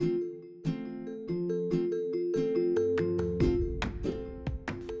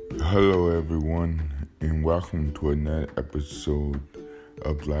Hello, everyone, and welcome to another episode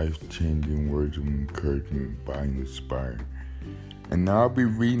of Life-Changing Words of Encouragement by Inspire. And I'll be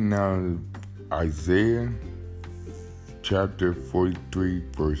reading out of Isaiah chapter 43,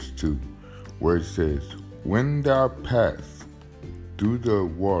 verse 2, where it says, "When thou pass through the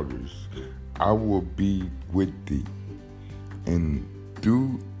waters, I will be with thee, and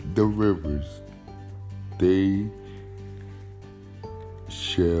through the rivers, they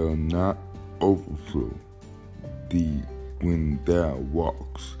shall not overflow thee. When thou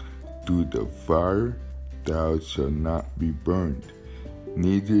walkest through the fire, thou shalt not be burned,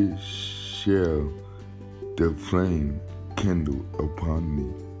 neither shall the flame kindle upon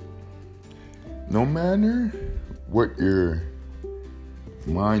thee." No matter what your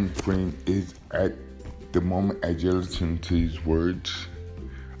mind frame is at the moment as you listen to these words,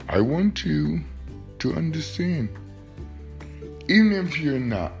 I want you to understand, even if you're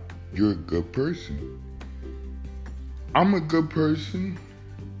not, you're a good person. I'm a good person,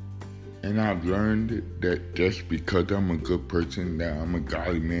 and I've learned that just because I'm a good person, that I'm a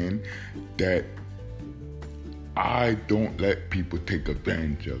godly man, that I don't let people take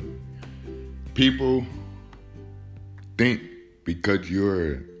advantage of it. People think because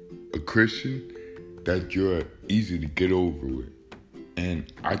you're a Christian that you're easy to get over with. And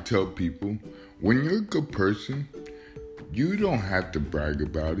I tell people, when you're a good person, you don't have to brag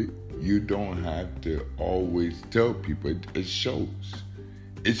about it. You don't have to always tell people. It shows.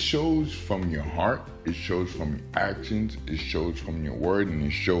 It shows from your heart. It shows from your actions. It shows from your word. And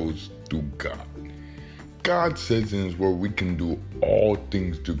it shows through God. God says in His word we can do all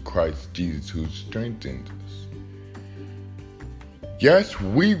things through Christ Jesus who strengthens us. Yes,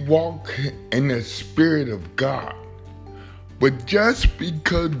 we walk in the Spirit of God. But just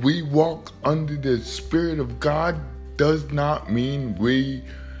because we walk under the Spirit of God does not mean we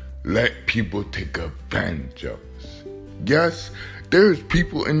let people take advantage of us. Yes, there's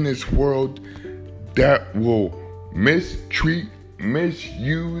people in this world that will mistreat,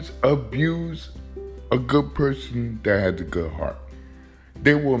 misuse, abuse a good person that has a good heart.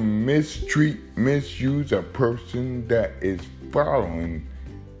 They will mistreat, misuse a person that is following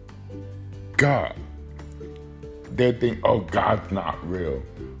God. They think, oh, God's not real,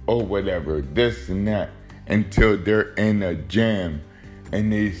 or whatever, this and that, until they're in a jam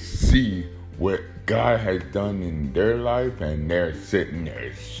and they see what God has done in their life and they're sitting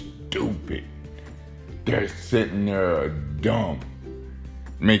there stupid. They're sitting there dumb.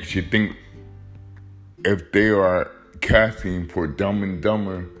 Makes you think if they are casting for Dumb and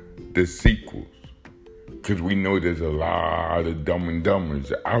Dumber, the sequels. Because we know there's a lot of Dumb and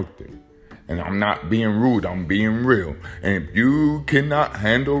Dumbers out there. And I'm not being rude, I'm being real. And if you cannot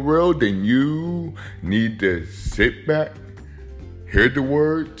handle real, then you need to sit back, hear the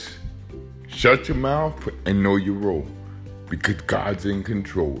words, shut your mouth, and know your role. Because God's in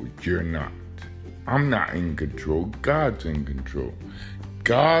control, you're not. I'm not in control, God's in control.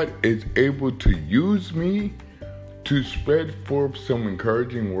 God is able to use me to spread forth some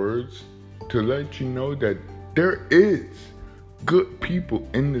encouraging words to let you know that there is good people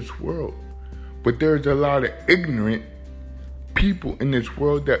in this world. But there's a lot of ignorant people in this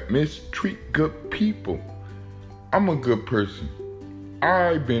world that mistreat good people. I'm a good person.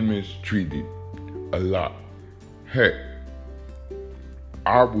 I've been mistreated a lot. Heck,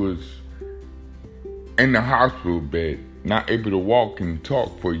 I was in the hospital bed, not able to walk and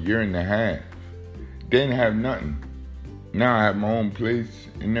talk for a year and a half. Didn't have nothing. Now I have my own place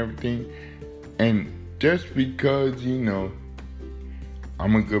and everything. And just because,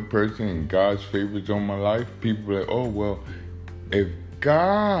 I'm a good person and God's favors on my life, people are like, oh, well, if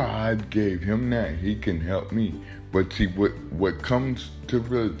God gave him that, he can help me. But see, what comes to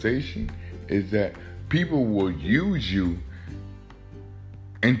realization is that people will use you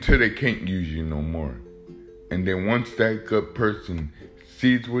until they can't use you no more. And then once that good person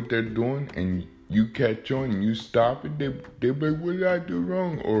sees what they're doing and you catch on and you stop it, they'll be like, what did I do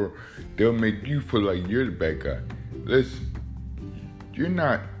wrong? Or they'll make you feel like you're the bad guy. Listen. You're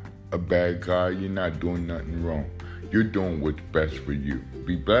not a bad guy. You're not doing nothing wrong. You're doing what's best for you.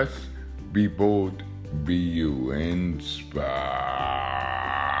 Be blessed, be bold, be you. Inspire.